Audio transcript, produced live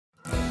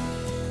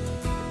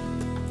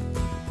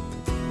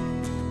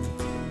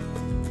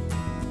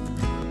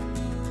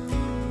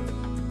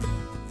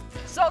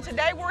So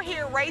today we're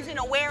here raising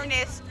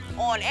awareness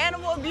on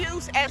animal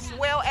abuse, as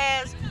well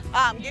as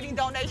getting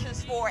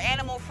donations for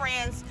animal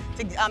friends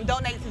to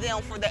donate to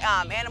them for the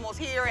animals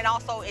here and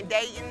also in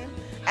Dayton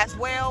as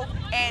well.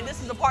 And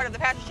this is a part of the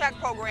Pastor Track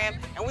program,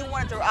 and we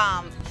wanted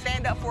to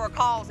stand up for a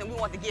cause, and we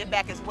want to give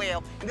back as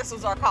well. And this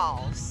was our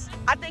cause.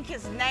 I think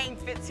his name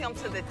fits him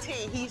to the T.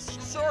 He's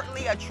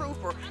certainly a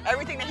trooper.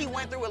 Everything that he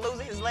went through with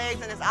losing his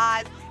legs and his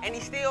eyes, and he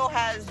still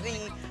has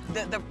the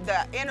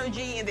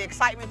energy and the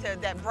excitement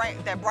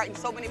that brightens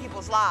so many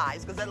people's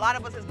lives. Because a lot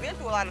of us has been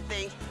through a lot of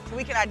things, so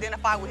we can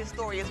identify with his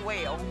story as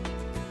well.